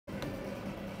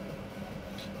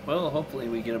Well, hopefully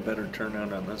we get a better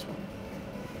turnout on this one.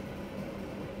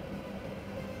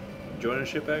 Join a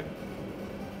shipbag?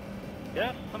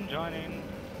 Yes, I'm joining.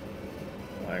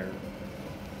 Liar.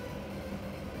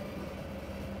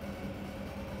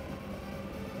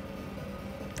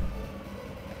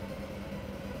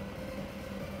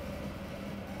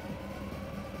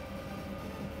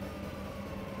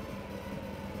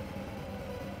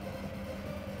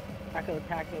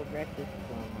 Taco breakfast is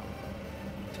going on.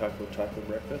 Taco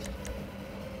breakfast?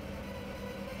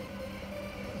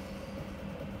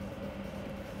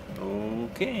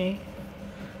 Okay.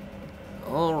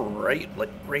 Alright,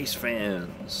 race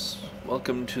fans.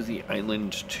 Welcome to the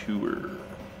island tour.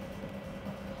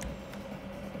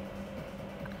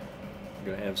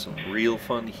 We're gonna have some real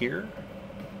fun here.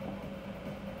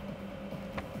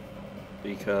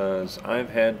 Because I've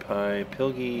had pie,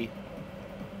 Pilgy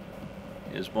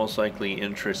is most likely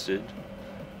interested,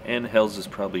 and Hells is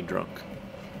probably drunk.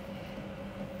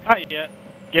 Not yet.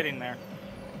 Getting there.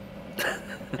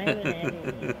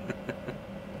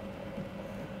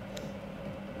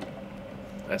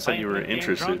 I said you were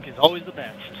interested. Drunk is always the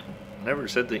best. Never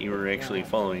said that you were actually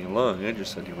following along. I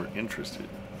just said you were interested.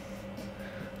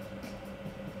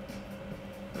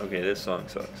 Okay, this song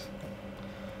sucks.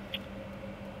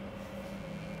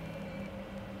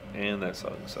 And that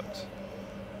song sucks.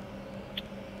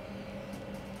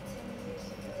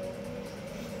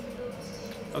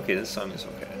 Okay, this song is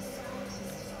okay.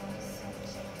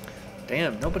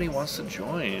 Damn, nobody wants to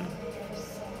join.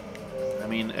 I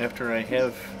mean, after I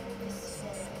have...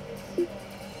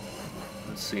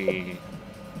 Let's see...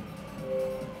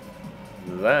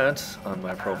 that on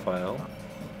my profile.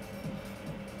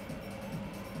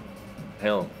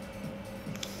 Hell.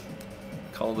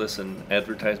 Call this an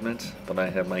advertisement, but I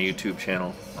have my YouTube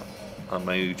channel on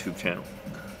my YouTube channel.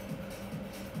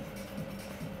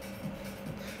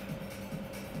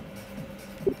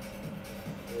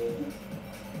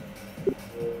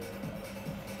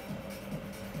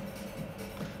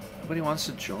 Nobody wants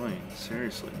to join,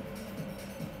 seriously.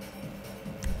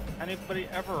 Anybody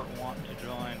ever want to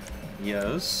join?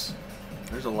 Yes.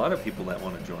 There's a lot of people that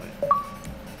want to join.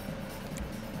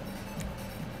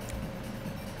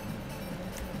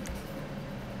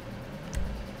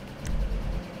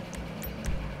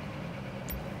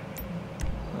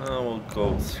 We'll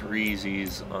go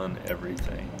threesies on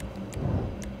everything.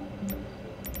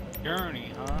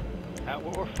 Journey, huh? That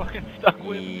what we're fucking stuck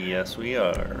with? Yes, we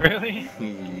are. Really?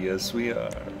 Yes, we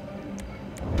are.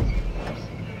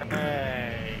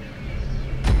 Hey.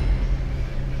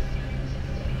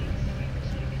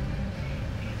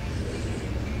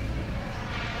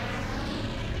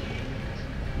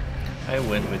 I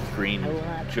went with green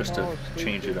just to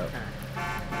change it up.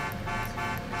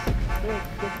 Look,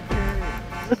 get the turn.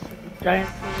 Look at the giant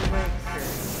full legs turn.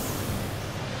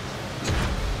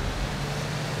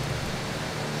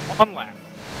 One lap.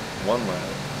 One lap.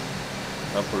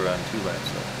 I'll put it on 2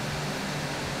 laps though.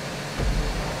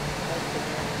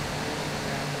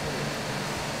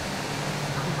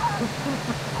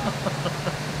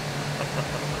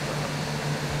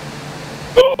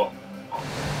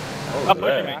 Stop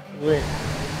pushing me.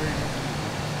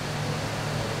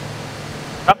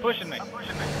 Stop pushing me.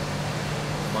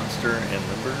 Monster and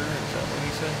Limber, is that what he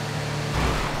said?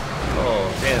 Oh,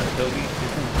 damn, Bilgy.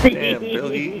 Damn,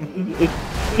 Bilgy.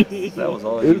 That was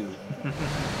all you.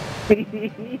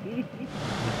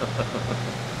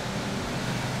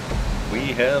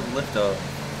 We have liftoff.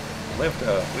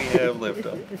 Liftoff. We have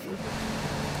liftoff.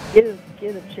 Get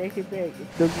him, shake it back.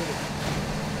 Let's go get him.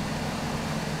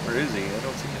 Where is he? I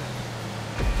don't see him.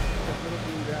 That little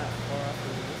dude out far off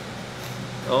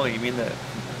the Oh, you mean that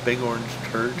big orange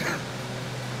turd?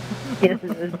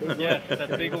 Yes,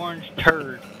 that big orange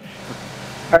turd.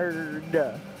 Turd.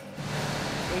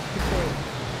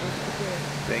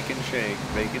 Bacon shake,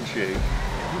 bacon shake.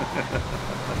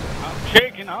 I'm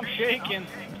shaking, I'm shaking.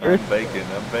 I'm bacon,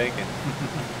 I'm bacon.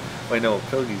 Wait, no,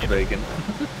 Pilgy's bacon.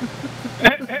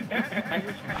 I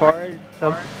just poured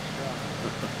some.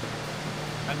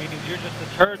 I mean, you're just a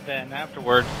turd then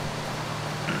afterwards.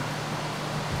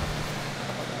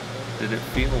 Did it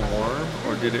feel warm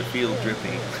or did it feel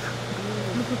drippy?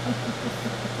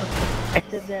 I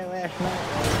said that last night.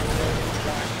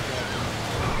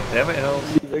 Damn it, Hells.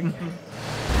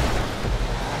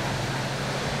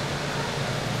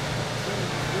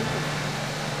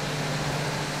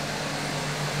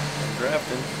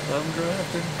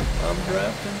 I'm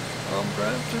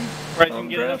drafting. Right, you can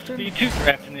get enough speed to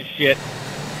drafting this shit.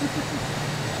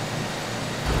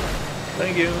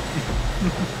 Thank you.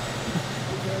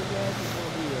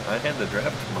 I had the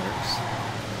draft marks.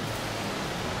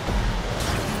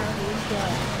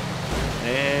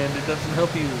 And it doesn't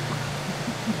help you.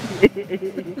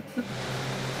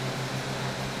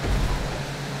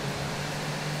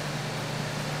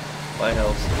 My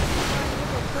house.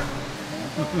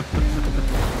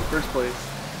 First place.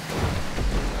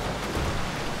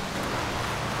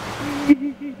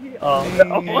 Oh,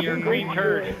 Oh, you're a green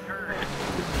turd.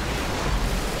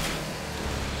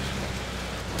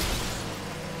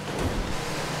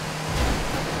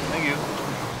 Thank you.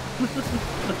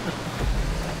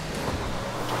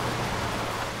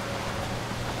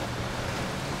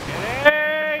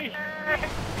 Yay!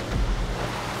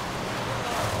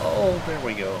 Oh, there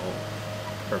we go.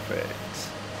 Perfect.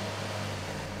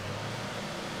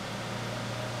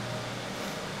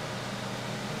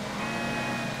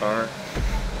 Car.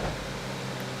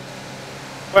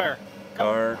 Where?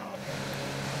 Car.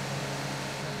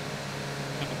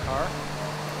 In the car?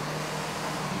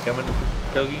 You coming,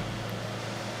 Togi?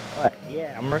 what?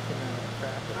 Yeah, I'm working on the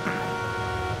traffic.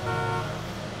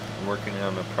 I'm working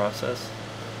on the process.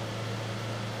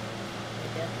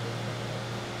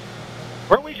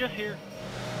 Weren't we just here?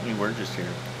 We were just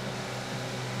here.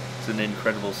 It's an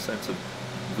incredible sense of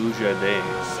Bouja Day.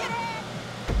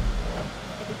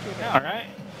 Yeah, alright.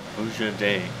 Bouja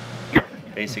Day.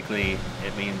 Basically,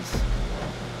 it means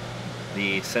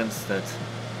the sense that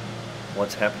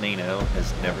what's happening now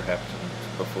has never happened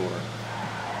before.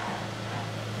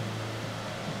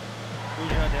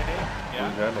 Bouja Day?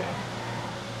 Yeah. Bouja Day.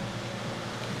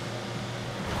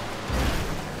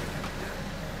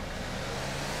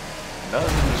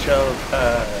 None shall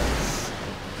pass.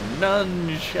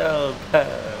 None shall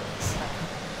pass.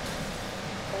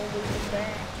 Holding him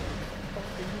back.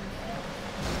 Holding him back.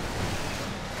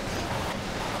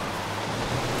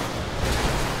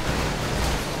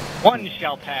 One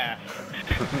shall pass.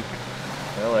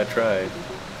 Well, I tried.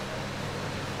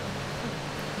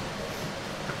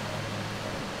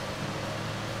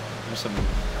 There's some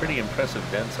pretty impressive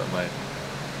dents on my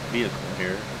vehicle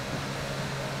here.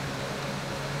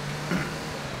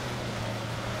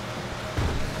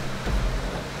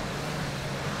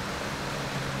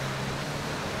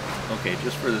 Okay,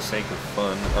 just for the sake of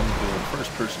fun, I'm doing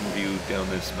first-person view down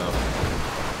this mountain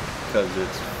because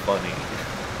it's funny.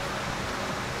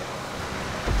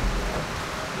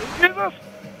 Jesus!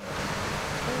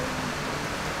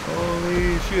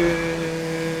 Holy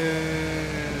shit!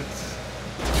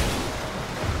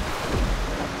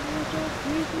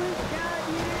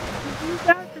 You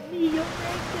got to me, you'll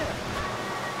make it.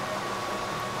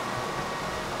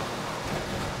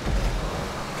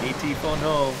 AT phone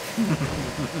home.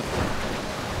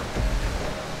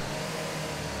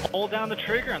 Hold down the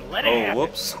trigger and let it Oh, happen.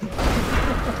 whoops.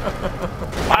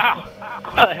 Wow.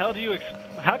 How the hell do you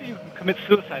how do you commit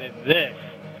suicide in this?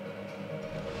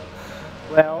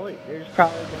 Well, there's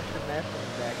probably a bunch of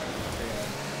methane back in the trail.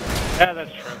 Yeah,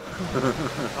 that's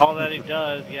true. All that he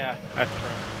does, yeah, that's true.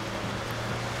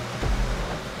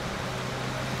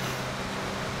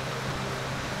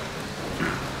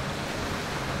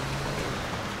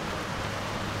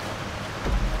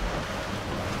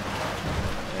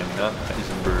 I'm not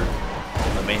Heisenberg.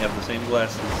 I may have the same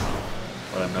glasses,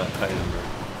 but I'm not Heisenberg.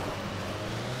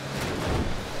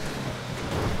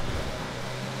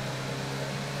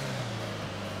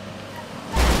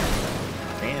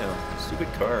 Damn,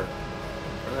 stupid car.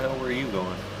 Where the hell were you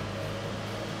going?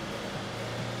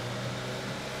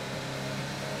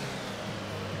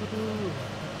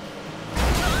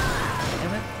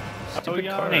 Damn it. No Stupid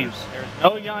yawning. cars. There's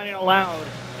no yawning allowed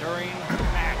during the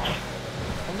match.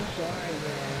 I'm sorry,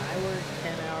 man. I worked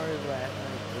 10 hours last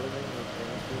night building the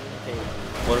Thanksgiving table.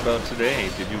 What about today?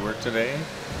 Did you work today? I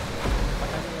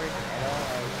didn't work at all.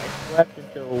 I slept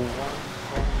until 1:20.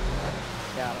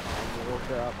 Got up and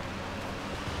woke up.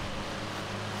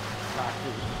 Talked to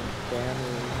some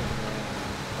family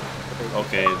and then...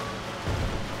 Okay.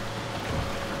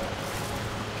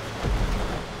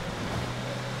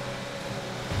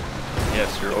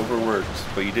 Yes, you're overworked,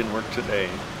 but you didn't work today.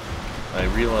 I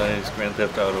realize Grand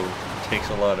Theft Auto takes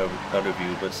a lot out of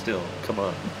you, but still, come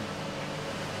on.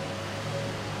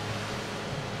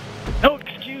 No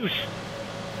excuse.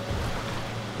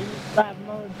 These 5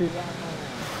 modes is online.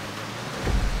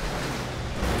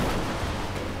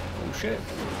 Oh shit.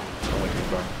 I went too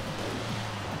far.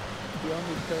 The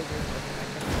only program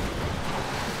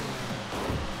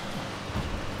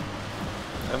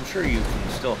that I'm sure you can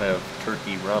still have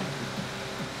turkey ramen.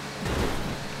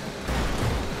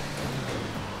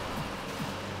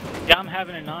 Yeah, I'm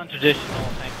having a non-traditional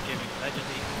Thanksgiving. I just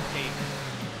ate steak.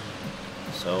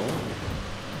 So?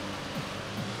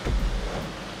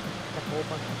 a whole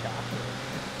bunch of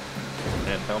chocolate.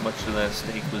 And how much of that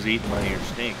steak was eaten by your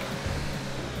snake?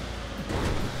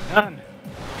 None.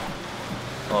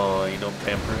 you don't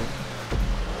pamper it?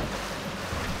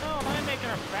 No, I'm making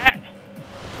her fat.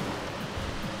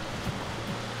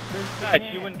 Besides,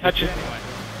 she wouldn't touch it anyway.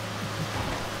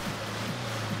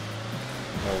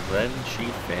 Well, then she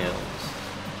fails.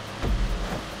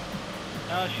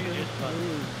 No, she's just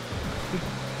fuzzy.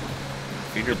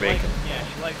 Feed her bacon. Yeah,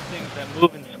 she likes things that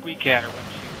move and squeak at her when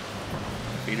she...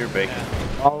 Feed her bacon.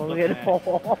 Yeah. All the way to the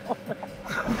wall.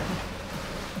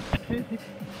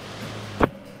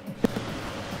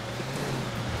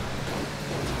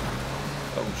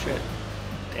 Oh shit.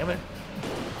 Damn it.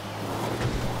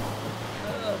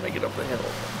 Make it up the hill.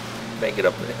 Make it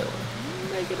up the hill.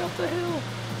 Make it up the hill.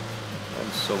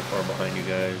 I'm so far behind you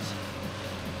guys.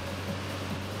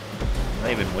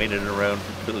 I even waited around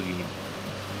for Pilgi.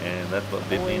 And that's what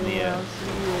bit me in the ass.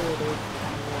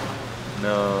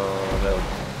 No,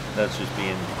 that's just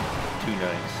being too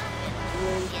nice.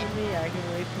 Wait for me, I can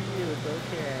wait for you, it's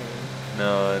okay.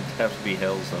 No, it'd have to be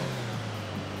Hell Zone.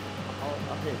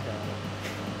 I'll hit that.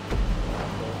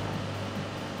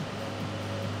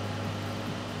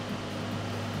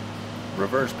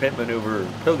 Reverse pit maneuver.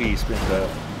 Pilgi spins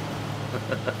out.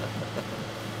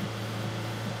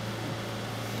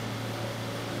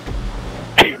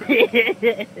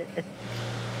 Yes,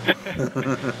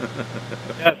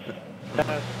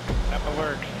 that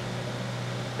works.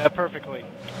 That perfectly.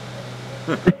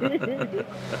 Not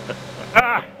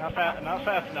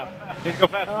fast enough. Didn't go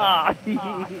fast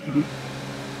enough.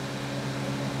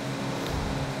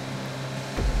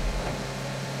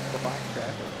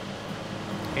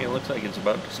 Hey, it looks like it's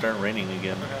about to start raining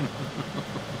again.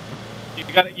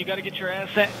 Okay. You gotta get your ass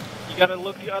set. You gotta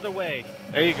look the other way.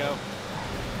 There you go.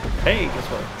 Hey, guess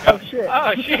what? Oh shit.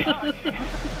 Oh shit.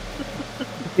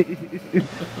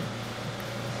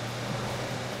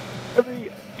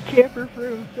 Every camper for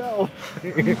himself.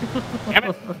 Damn it.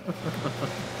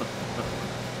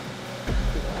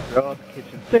 Throw out the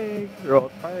kitchen sink, throw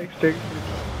out the fire extinguisher,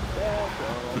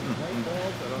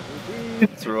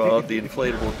 Throw out the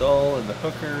inflatable doll and the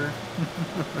hooker.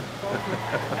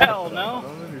 Hell no.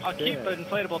 I'll keep the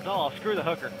inflatable doll. Screw the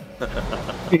hooker.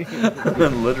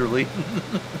 Literally.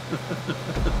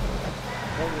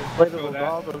 The inflatable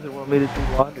doll doesn't want me to do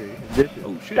laundry and dishes.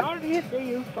 Oh shit. Darn it,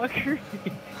 you fucker.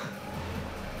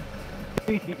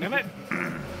 Damn it.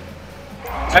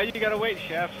 Now you gotta wait,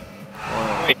 chef.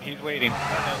 Wait, he's waiting.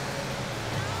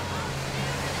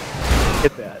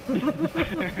 Get that.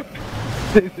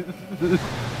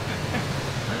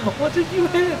 What did you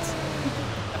hit?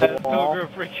 Pilgrim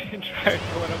freaking tried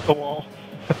going up the wall.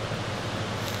 I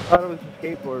thought it was a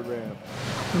skateboard ramp.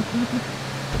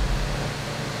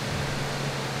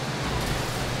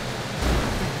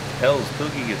 Hell's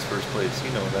Pilgi gets first place,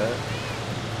 you know that.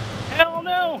 Hell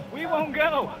no, we won't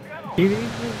go. He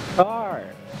needs his car.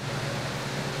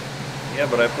 Yeah,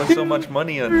 but I put so much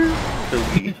money on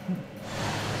Pilgi.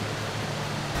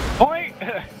 Point.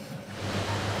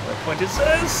 My point is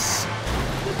this.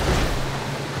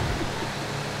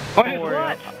 Point is Don't worry,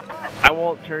 what? I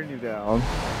won't turn you down.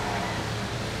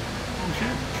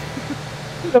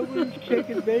 Nobody's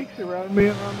chicken bakes around me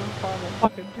on the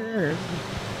fucking turn.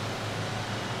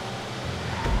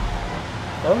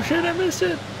 Oh shit, I missed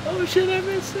it. Oh shit, I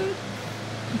missed it.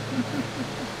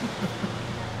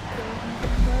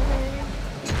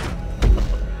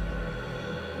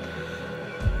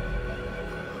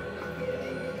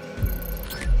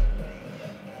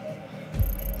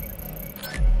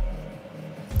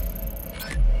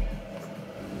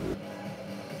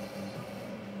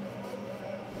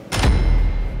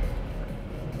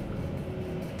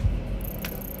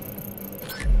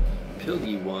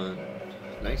 Pilgi won.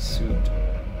 Nice suit.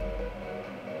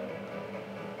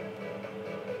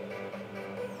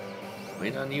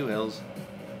 Wait on you, Hills.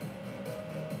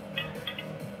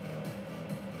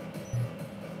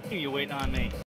 You waiting on me?